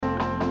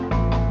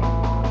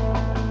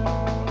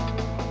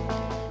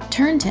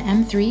Turn to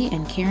M3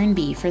 and Karen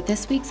B for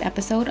this week's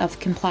episode of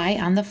Comply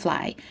on the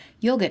Fly.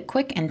 You'll get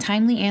quick and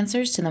timely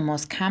answers to the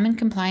most common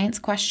compliance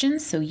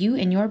questions so you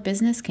and your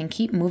business can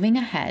keep moving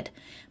ahead.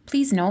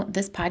 Please note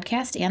this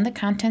podcast and the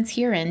contents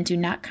herein do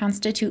not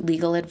constitute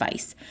legal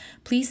advice.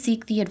 Please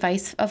seek the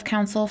advice of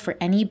counsel for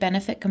any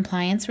benefit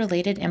compliance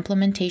related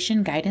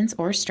implementation guidance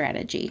or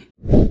strategy.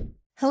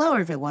 Hello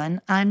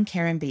everyone, I'm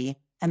Karen B,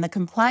 and the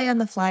Comply on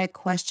the Fly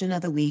question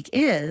of the week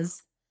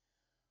is,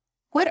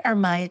 what are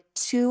my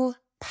 2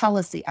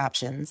 policy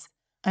options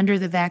under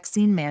the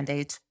vaccine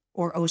mandate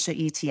or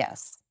OSHA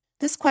ETS?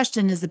 This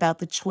question is about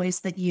the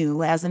choice that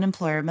you as an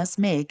employer must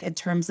make in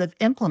terms of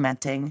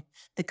implementing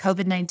the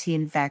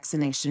COVID-19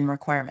 vaccination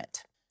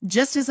requirement.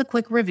 Just as a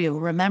quick review,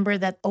 remember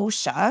that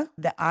OSHA,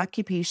 the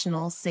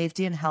Occupational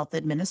Safety and Health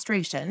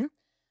Administration,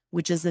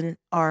 which is an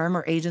arm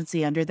or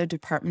agency under the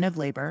Department of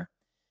Labor,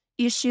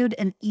 issued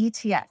an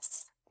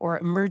ETS or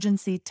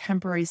Emergency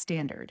Temporary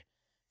Standard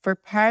for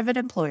private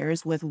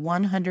employers with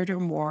 100 or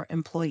more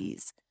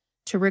employees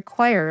to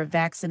require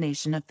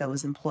vaccination of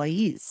those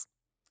employees.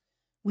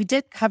 We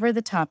did cover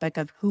the topic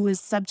of who is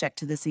subject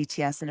to this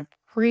ETS in a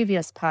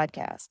previous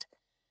podcast.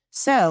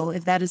 So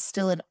if that is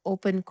still an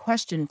open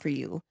question for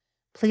you,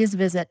 please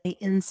visit the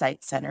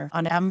Insight Center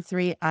on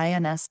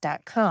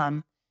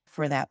m3ins.com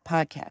for that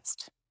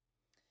podcast.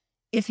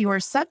 If you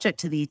are subject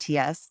to the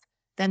ETS,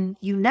 then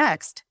you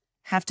next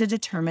have to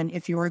determine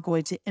if you are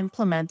going to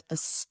implement a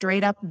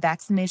straight-up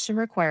vaccination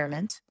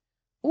requirement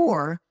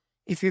or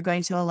if you're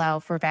going to allow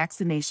for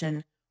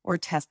vaccination or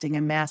testing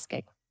and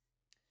masking.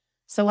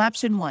 So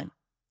option 1,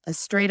 a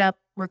straight-up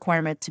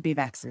requirement to be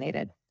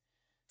vaccinated.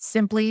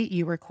 Simply,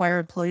 you require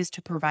employees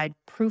to provide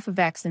proof of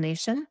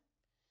vaccination.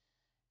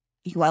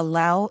 You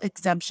allow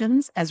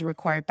exemptions as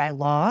required by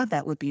law.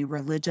 That would be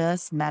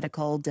religious,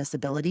 medical,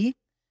 disability,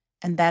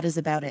 and that is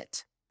about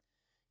it.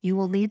 You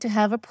will need to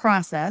have a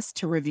process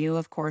to review,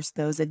 of course,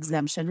 those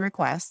exemption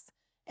requests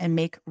and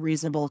make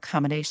reasonable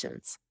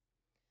accommodations.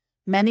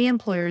 Many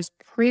employers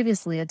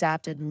previously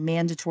adopted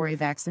mandatory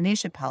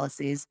vaccination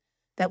policies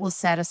that will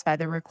satisfy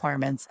the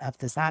requirements of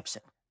this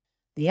option.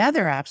 The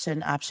other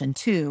option, option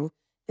 2,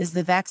 is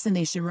the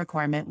vaccination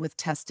requirement with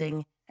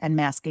testing and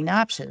masking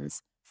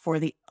options for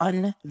the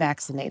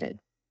unvaccinated.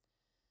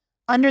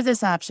 Under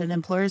this option,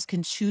 employers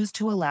can choose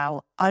to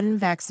allow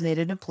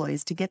unvaccinated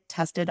employees to get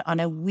tested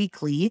on a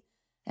weekly,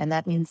 and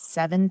that means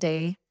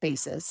 7-day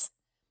basis,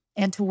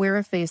 and to wear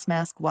a face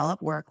mask while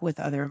at work with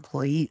other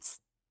employees.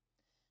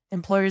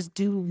 Employers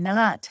do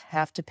not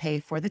have to pay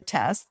for the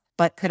test,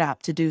 but could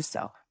opt to do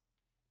so.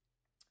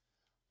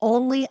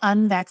 Only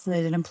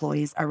unvaccinated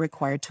employees are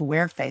required to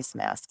wear face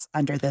masks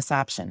under this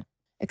option.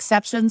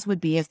 Exceptions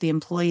would be if the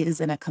employee is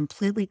in a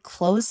completely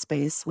closed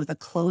space with a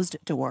closed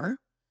door,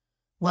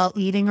 while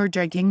eating or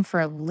drinking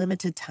for a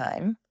limited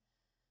time,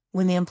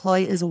 when the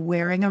employee is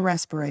wearing a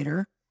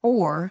respirator,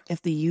 or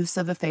if the use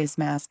of a face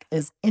mask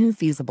is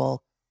infeasible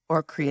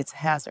or creates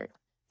hazard.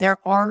 There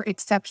are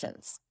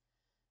exceptions.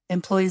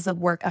 Employees that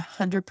work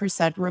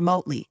 100%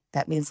 remotely.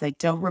 That means they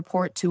don't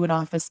report to an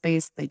office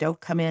space. They don't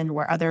come in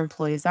where other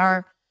employees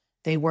are.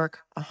 They work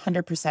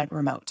 100%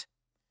 remote.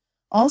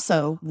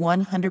 Also,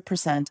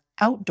 100%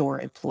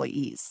 outdoor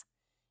employees.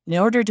 In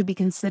order to be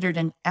considered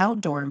an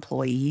outdoor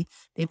employee,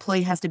 the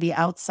employee has to be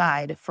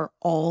outside for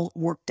all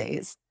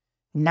workdays,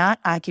 not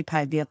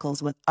occupy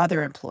vehicles with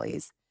other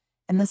employees.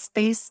 And the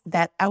space,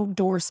 that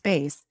outdoor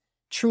space,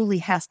 truly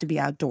has to be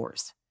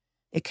outdoors.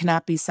 It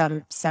cannot be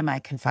some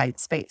semi-confined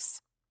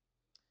space.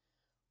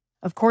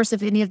 Of course,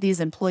 if any of these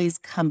employees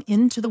come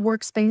into the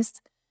workspace,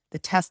 the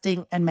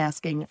testing and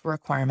masking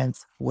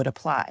requirements would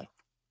apply.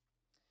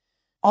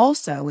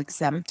 Also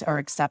exempt or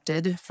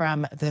accepted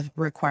from the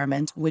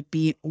requirement would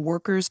be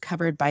workers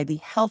covered by the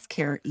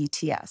healthcare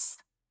ETS.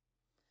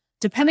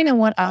 Depending on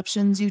what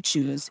options you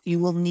choose, you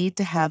will need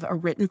to have a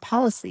written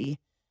policy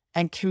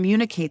and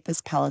communicate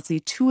this policy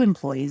to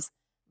employees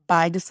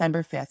by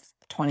December 5th,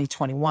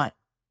 2021.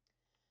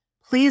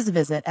 Please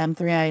visit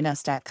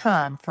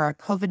m3ins.com for our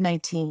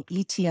COVID-19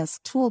 ETS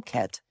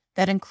toolkit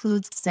that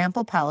includes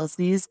sample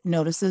policies,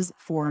 notices,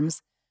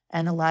 forms,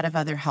 and a lot of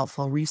other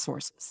helpful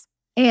resources.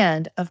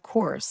 And, of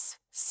course,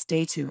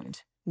 stay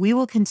tuned. We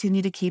will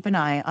continue to keep an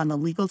eye on the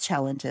legal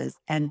challenges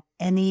and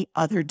any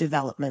other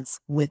developments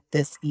with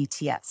this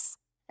ETS.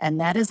 And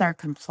that is our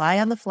Comply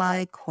on the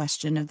Fly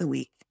question of the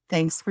week.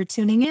 Thanks for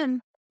tuning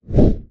in.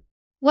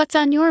 What's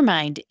on your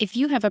mind? If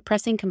you have a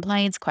pressing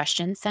compliance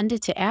question, send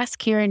it to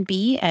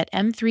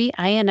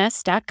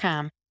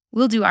askkarenb@m3ins.com.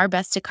 We'll do our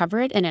best to cover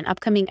it in an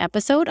upcoming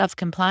episode of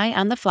Comply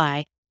on the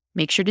Fly.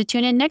 Make sure to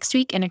tune in next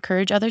week and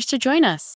encourage others to join us.